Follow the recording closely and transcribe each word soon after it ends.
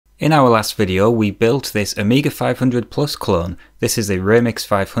In our last video we built this Amiga 500 Plus clone. This is a Remix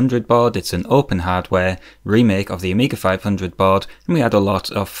 500 board. It's an open hardware remake of the Amiga 500 board and we had a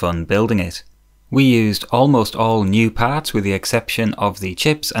lot of fun building it. We used almost all new parts with the exception of the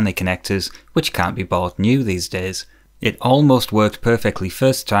chips and the connectors, which can't be bought new these days. It almost worked perfectly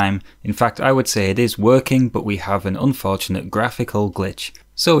first time. In fact, I would say it is working, but we have an unfortunate graphical glitch.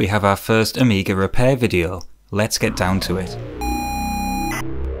 So we have our first Amiga repair video. Let's get down to it.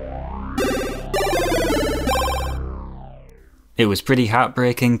 It was pretty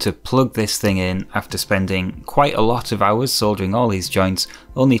heartbreaking to plug this thing in after spending quite a lot of hours soldering all these joints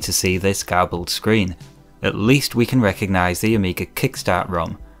only to see this garbled screen. At least we can recognise the Amiga Kickstart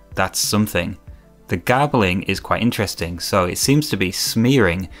ROM. That's something. The garbling is quite interesting, so it seems to be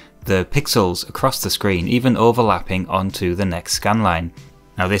smearing the pixels across the screen, even overlapping onto the next scan line.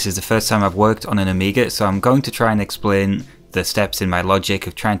 Now this is the first time I've worked on an Amiga, so I'm going to try and explain the steps in my logic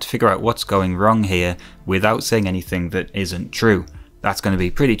of trying to figure out what's going wrong here without saying anything that isn't true. That's going to be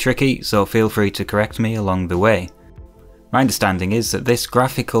pretty tricky, so feel free to correct me along the way. My understanding is that this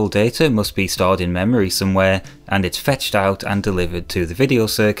graphical data must be stored in memory somewhere, and it's fetched out and delivered to the video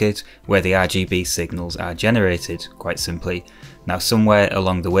circuit where the RGB signals are generated, quite simply. Now somewhere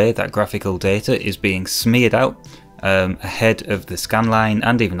along the way that graphical data is being smeared out ahead of the scan line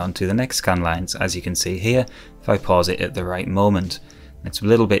and even onto the next scan lines, as you can see here if I pause it at the right moment. It's a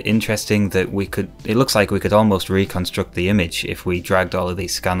little bit interesting that it looks like we could almost reconstruct the image if we dragged all of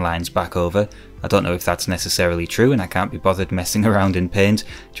these scan lines back over. I don't know if that's necessarily true and I can't be bothered messing around in Paint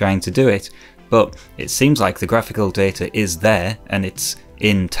trying to do it, but it seems like the graphical data is there and it's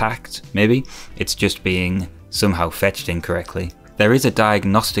intact, maybe. It's just being somehow fetched incorrectly. There is a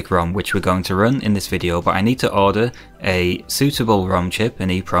diagnostic ROM which we're going to run in this video, but I need to order a suitable ROM chip, an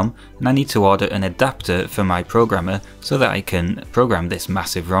EEPROM, and I need to order an adapter for my programmer so that I can program this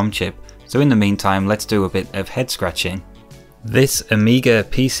massive ROM chip. So in the meantime, let's do a bit of head scratching. This Amiga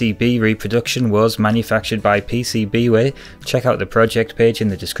PCB reproduction was manufactured by PCBWay. Check out the project page in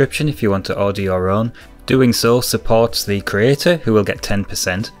the description if you want to order your own. Doing so supports the creator, who will get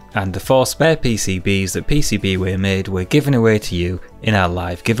 10%, and the 4 spare PCBs that PCBWay made were given away to you in our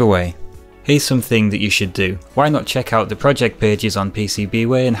live giveaway. Here's something that you should do. Why not check out the project pages on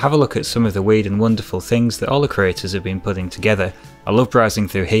PCBWay and have a look at some of the weird and wonderful things that all the creators have been putting together. I love browsing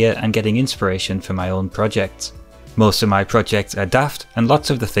through here and getting inspiration for my own projects. Most of my projects are daft, and lots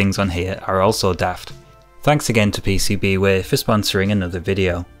of the things on here are also daft. Thanks again to PCBWay for sponsoring another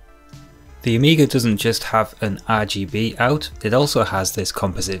video. The Amiga doesn't just have an RGB out, it also has this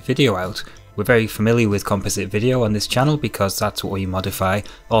composite video out. We're very familiar with composite video on this channel because that's what we modify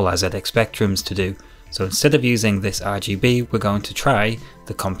all our ZX Spectrums to do. So instead of using this RGB, we're going to try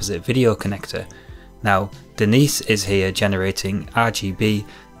the composite video connector. Now, Denise is here generating RGB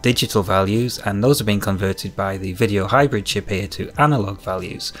digital values, and those are being converted by the video hybrid chip here to analog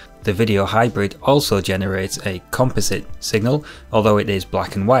values. The video hybrid also generates a composite signal, although it is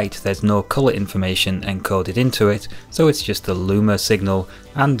black and white, there's no colour information encoded into it, so it's just the luma signal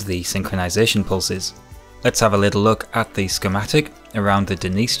and the synchronization pulses. Let's have a little look at the schematic around the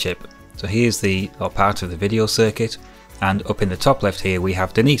Denise chip. So here's part of the video circuit, and up in the top left here we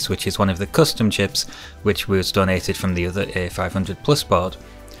have Denise, which is one of the custom chips which was donated from the other A500 Plus board.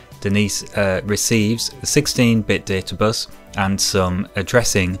 Denise receives the 16-bit data bus and some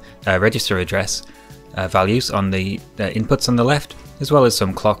register address values on the inputs on the left, as well as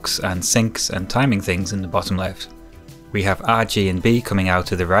some clocks and syncs and timing things in the bottom left. We have R, G and B coming out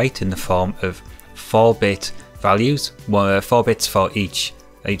to the right in the form of 4-bit values, 4 bits for each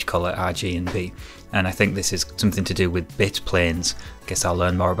colour, R, G and B. And I think this is something to do with bit planes. I guess I'll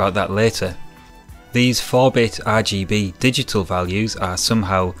learn more about that later. These 4-bit RGB digital values are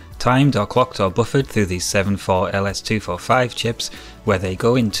somehow timed or clocked or buffered through these 74LS245 chips, where they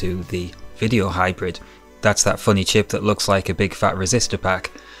go into the video hybrid. That's that funny chip that looks like a big fat resistor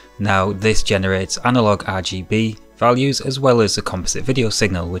pack. Now this generates analog RGB values as well as a composite video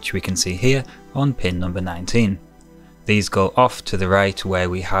signal, which we can see here on pin number 19. These go off to the right where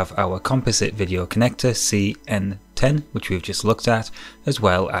we have our composite video connector CN10, which we've just looked at, as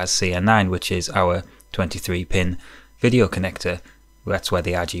well as CN9, which is our 23-pin video connector. That's where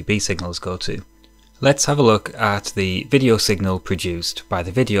the RGB signals go to. Let's have a look at the video signal produced by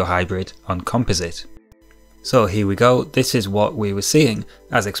the video hybrid on composite. So here we go, this is what we were seeing.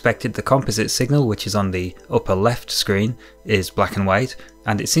 As expected, the composite signal, which is on the upper left screen, is black and white,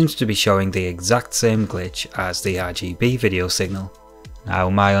 and it seems to be showing the exact same glitch as the RGB video signal. Now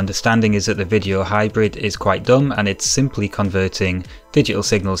my understanding is that the video hybrid is quite dumb and it's simply converting digital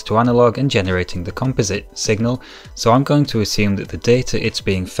signals to analog and generating the composite signal, so I'm going to assume that the data it's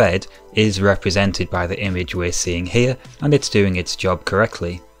being fed is represented by the image we're seeing here and it's doing its job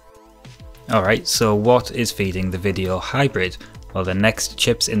correctly. Alright, so what is feeding the video hybrid? Well, the next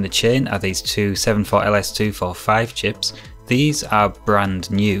chips in the chain are these two 74LS245 chips. These are brand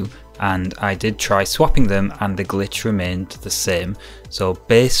new, and I did try swapping them and the glitch remained the same. So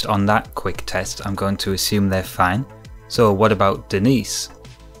based on that quick test, I'm going to assume they're fine. So what about Denise?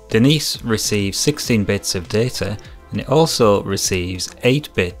 Denise receives 16 bits of data, and it also receives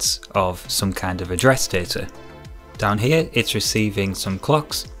 8 bits of some kind of address data. Down here it's receiving some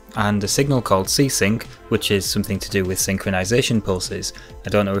clocks and a signal called C-Sync, which is something to do with synchronization pulses. I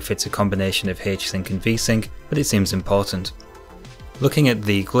don't know if it's a combination of H-Sync and V-Sync, but it seems important. Looking at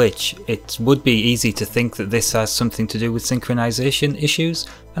the glitch, it would be easy to think that this has something to do with synchronization issues,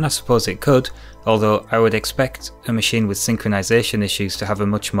 and I suppose it could, although I would expect a machine with synchronization issues to have a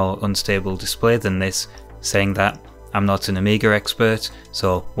much more unstable display than this. Saying that, I'm not an Amiga expert,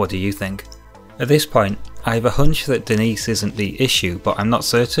 so what do you think? At this point, I have a hunch that Denise isn't the issue, but I'm not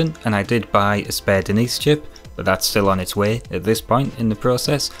certain, and I did buy a spare Denise chip, but that's still on its way at this point in the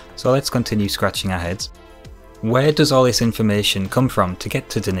process, so let's continue scratching our heads. Where does all this information come from to get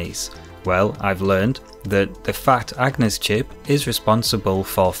to Denise? Well, I've learned that the Fat Agnes chip is responsible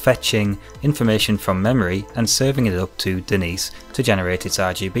for fetching information from memory and serving it up to Denise to generate its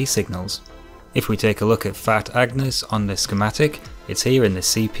RGB signals. If we take a look at Fat Agnes on the schematic, it's here in the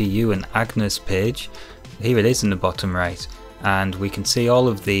CPU and Agnes page. Here it is in the bottom right, and we can see all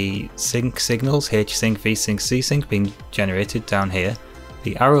of the sync signals, H-Sync, V-Sync, C-Sync, being generated down here.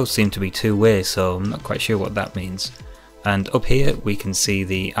 The arrows seem to be two-way, so I'm not quite sure what that means. And up here we can see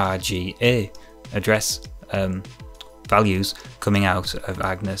the RGA address values coming out of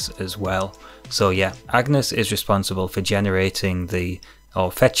Agnes as well. So yeah, Agnes is responsible for generating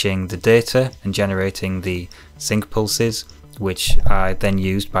fetching the data and generating the sync pulses, which are then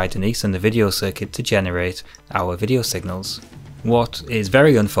used by Denise and the video circuit to generate our video signals. What is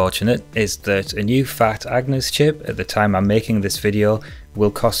very unfortunate is that a new Fat Agnes chip at the time I'm making this video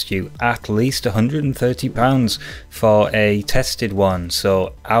will cost you at least £130 for a tested one,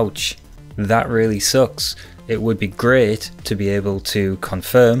 so ouch, that really sucks. It would be great to be able to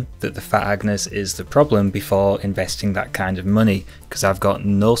confirm that the Fat Agnes is the problem before investing that kind of money, because I've got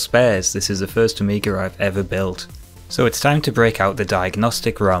no spares. This is the first Amiga I've ever built. So it's time to break out the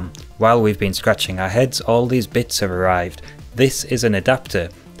diagnostic ROM. While we've been scratching our heads, all these bits have arrived. This is an adapter.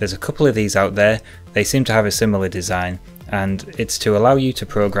 There's a couple of these out there. They seem to have a similar design, and it's to allow you to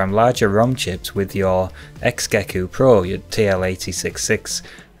program larger ROM chips with your XGECU Pro, your TL866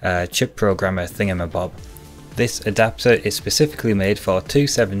 chip programmer thingamabob. This adapter is specifically made for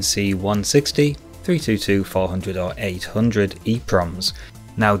 27C160, 322, 400 or 800 EEPROMs.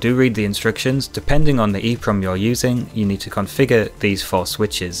 Now do read the instructions. Depending on the EEPROM you're using, you need to configure these 4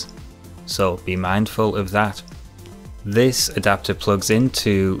 switches, so be mindful of that. This adapter plugs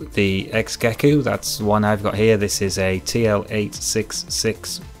into the XGECU, that's one I've got here. This is a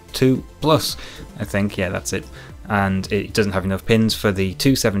TL8662 Plus, I think, yeah, that's it. And it doesn't have enough pins for the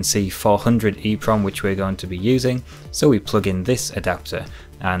 27C400 EEPROM, which we're going to be using, so we plug in this adapter.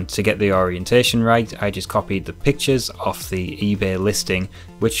 And to get the orientation right, I just copied the pictures off the eBay listing,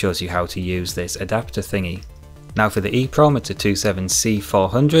 which shows you how to use this adapter thingy. Now for the EEPROM, it's a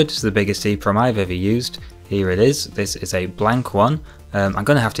 27C400, it's the biggest EEPROM I've ever used. Here it is. This is a blank one. I'm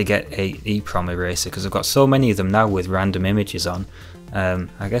going to have to get a EEPROM eraser because I've got so many of them now with random images on.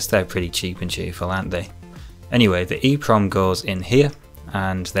 I guess they're pretty cheap and cheerful, aren't they? Anyway, the EEPROM goes in here,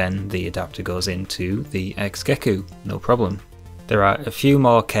 and then the adapter goes into the XGECU, no problem. There are a few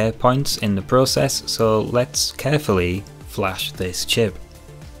more care points in the process, so let's carefully flash this chip.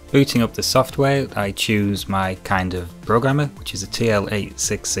 Booting up the software, I choose my kind of programmer, which is a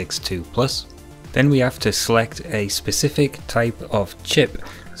TL8662 Plus. Then we have to select a specific type of chip.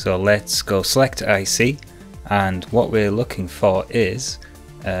 So let's go select IC, and what we're looking for is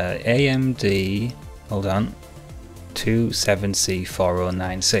AMD, hold on,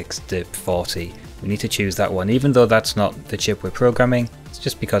 27C4096 DIP40. We need to choose that one, even though that's not the chip we're programming, it's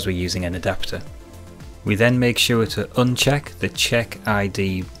just because we're using an adapter. We then make sure to uncheck the check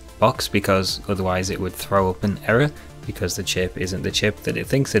ID box, because otherwise it would throw up an error because the chip isn't the chip that it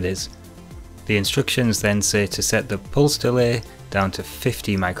thinks it is. The instructions then say to set the pulse delay down to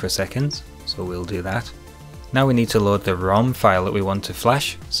 50 microseconds, so we'll do that. Now we need to load the ROM file that we want to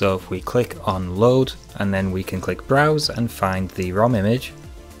flash, so if we click on load and then we can click browse and find the ROM image.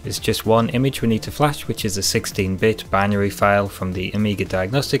 There's just one image we need to flash, which is a 16-bit binary file from the Amiga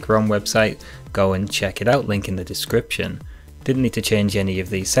Diagnostic ROM website. Go and check it out, link in the description. Didn't need to change any of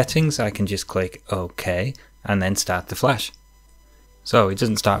these settings, I can just click OK and then start the flash. So it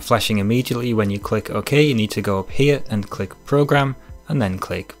doesn't start flashing immediately when you click OK, you need to go up here and click Program and then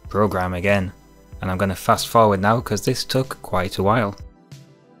click Program again. And I'm going to fast forward now because this took quite a while.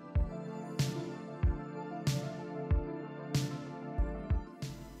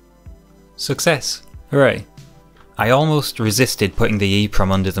 Success! Hooray! I almost resisted putting the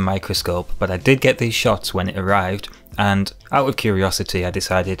EEPROM under the microscope, but I did get these shots when it arrived, and out of curiosity I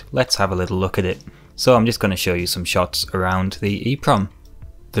decided let's have a little look at it. So I'm just going to show you some shots around the EEPROM.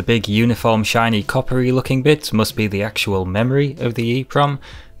 The big uniform shiny coppery looking bits must be the actual memory of the EEPROM.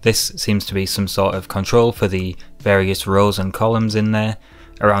 This seems to be some sort of control for the various rows and columns in there.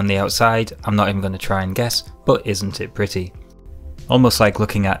 Around the outside, I'm not even going to try and guess, but isn't it pretty? Almost like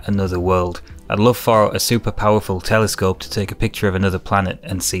looking at another world. I'd love for a super powerful telescope to take a picture of another planet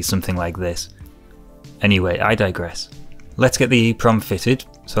and see something like this. Anyway, I digress. Let's get the EEPROM fitted.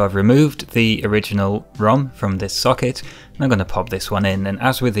 So I've removed the original ROM from this socket, and I'm going to pop this one in, and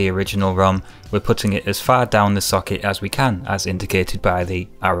as with the original ROM, we're putting it as far down the socket as we can, as indicated by the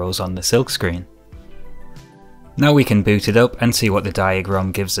arrows on the silk screen. Now we can boot it up and see what the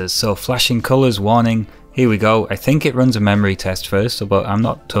diagram gives us. So flashing colours warning, here we go. I think it runs a memory test first, but I'm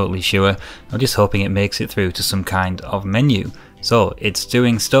not totally sure. I'm just hoping it makes it through to some kind of menu. So it's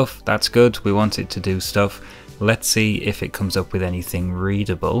doing stuff, that's good, we want it to do stuff. Let's see if it comes up with anything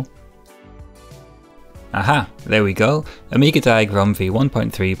readable. Aha, there we go. Amiga Diagram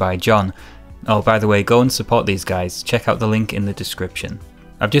v1.3 by John. Oh, by the way, go and support these guys. Check out the link in the description.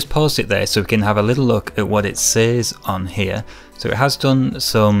 I've just paused it there so we can have a little look at what it says on here. So it has done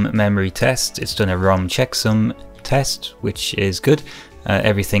some memory tests. It's done a ROM checksum test, which is good.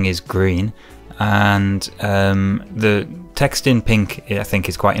 Everything is green. And the text in pink I think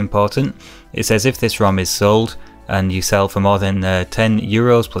is quite important. It says if this ROM is sold and you sell for more than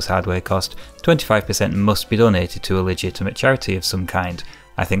 €10 plus hardware cost, 25% must be donated to a legitimate charity of some kind.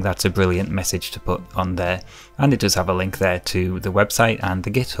 I think that's a brilliant message to put on there, and it does have a link there to the website and the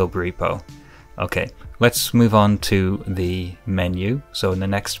GitHub repo. Okay, let's move on to the menu. So the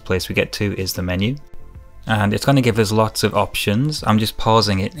next place we get to is the menu, and it's going to give us lots of options. I'm just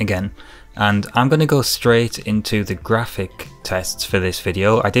pausing it again, and I'm going to go straight into the graphic tests for this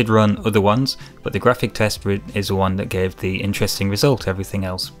video. I did run other ones, but the graphic test is the one that gave the interesting result. Everything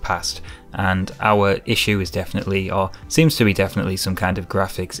else passed, and our issue is definitely, or seems to be definitely, some kind of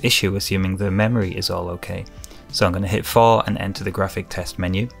graphics issue, assuming the memory is all okay. So I'm going to hit 4 and enter the graphic test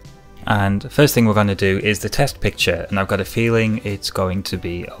menu. And first thing we're going to do is the test picture, and I've got a feeling it's going to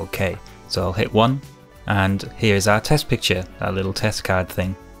be okay. So I'll hit 1, and here's our test picture, that little test card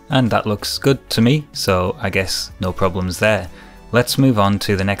thing. And that looks good to me, so I guess no problems there. Let's move on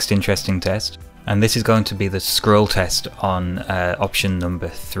to the next interesting test, and this is going to be the scroll test on option number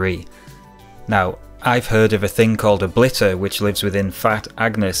 3. Now, I've heard of a thing called a blitter which lives within Fat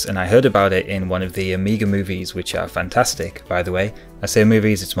Agnes, and I heard about it in one of the Amiga movies, which are fantastic, by the way. I say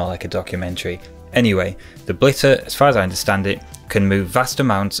movies, it's more like a documentary. Anyway, the blitter, as far as I understand it, can move vast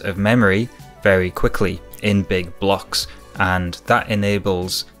amounts of memory very quickly in big blocks, and that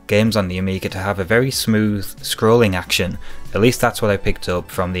enables games on the Amiga to have a very smooth scrolling action. At least that's what I picked up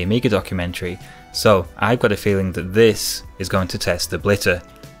from the Amiga documentary. So I've got a feeling that this is going to test the blitter.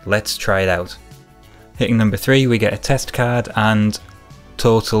 Let's try it out. Hitting number 3, we get a test card and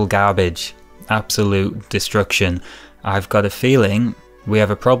total garbage. Absolute destruction. I've got a feeling we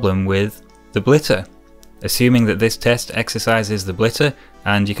have a problem with the blitter. Assuming that this test exercises the blitter,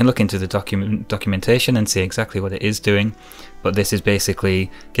 and you can look into the documentation and see exactly what it is doing, but this is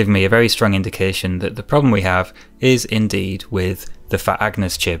basically giving me a very strong indication that the problem we have is indeed with the Fat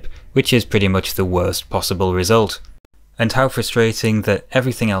Agnes chip, which is pretty much the worst possible result. And how frustrating that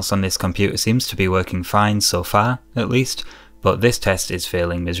everything else on this computer seems to be working fine so far, at least, but this test is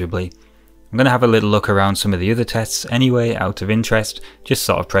failing miserably. I'm going to have a little look around some of the other tests anyway, out of interest, just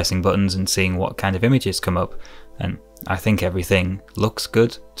sort of pressing buttons and seeing what kind of images come up, and I think everything looks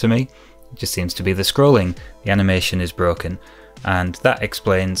good to me. It just seems to be the scrolling. The animation is broken, and that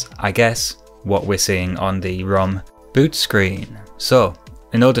explains, I guess, what we're seeing on the ROM boot screen. So,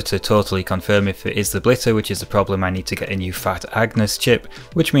 in order to totally confirm if it is the blitter which is the problem, I need to get a new Fat Agnes chip,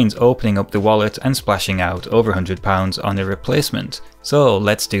 which means opening up the wallet and splashing out over £100 on a replacement. So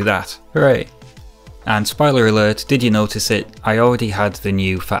let's do that. Hooray! And spoiler alert, did you notice it? I already had the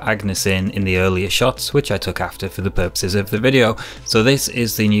new Fat Agnes in the earlier shots, which I took after for the purposes of the video. So this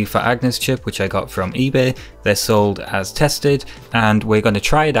is the new Fat Agnes chip, which I got from eBay. They're sold as tested, and we're going to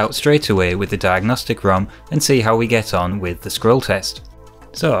try it out straight away with the diagnostic ROM and see how we get on with the scroll test.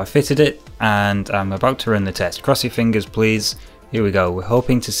 So I fitted it, and I'm about to run the test. Cross your fingers please. Here we go, we're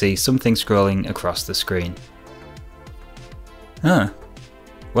hoping to see something scrolling across the screen. Huh.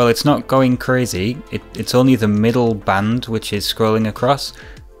 Well, it's not going crazy, it's only the middle band which is scrolling across.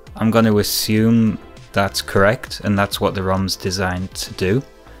 I'm going to assume that's correct, and that's what the ROM's designed to do.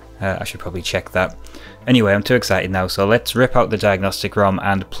 I should probably check that. Anyway, I'm too excited now, so let's rip out the diagnostic ROM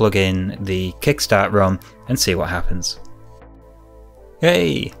and plug in the Kickstart ROM and see what happens.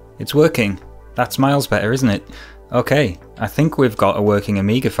 Hey, it's working. That's miles better, isn't it? Okay, I think we've got a working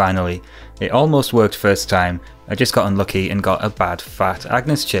Amiga finally. It almost worked first time. I just got unlucky and got a bad Fat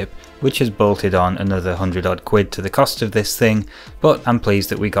Agnes chip, which has bolted on another 100 odd quid to the cost of this thing, but I'm pleased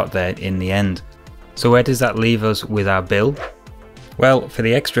that we got there in the end. So where does that leave us with our bill? Well, for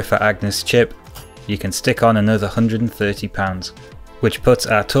the extra Fat Agnes chip, you can stick on another £130, which puts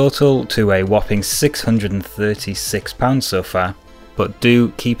our total to a whopping £636 so far. But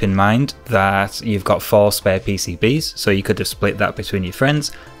do keep in mind that you've got 4 spare PCBs, so you could have split that between your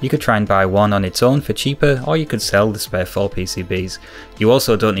friends. You could try and buy one on its own for cheaper, or you could sell the spare 4 PCBs. You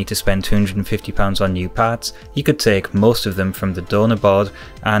also don't need to spend £250 on new parts. You could take most of them from the donor board,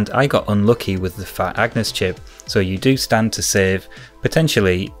 and I got unlucky with the Fat Agnes chip, so you do stand to save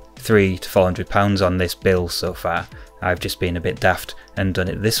potentially £300 to £400 on this bill so far. I've just been a bit daft and done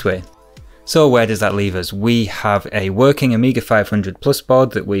it this way. So where does that leave us? We have a working Amiga 500 Plus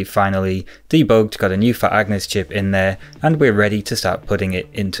board that we finally debugged, got a new Fat Agnes chip in there, and we're ready to start putting it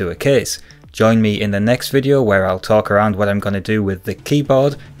into a case. Join me in the next video where I'll talk around what I'm going to do with the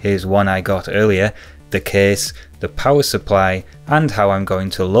keyboard, here's one I got earlier, the case, the power supply, and how I'm going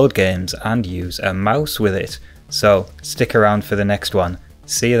to load games and use a mouse with it. So stick around for the next one.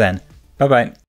 See you then. Bye bye.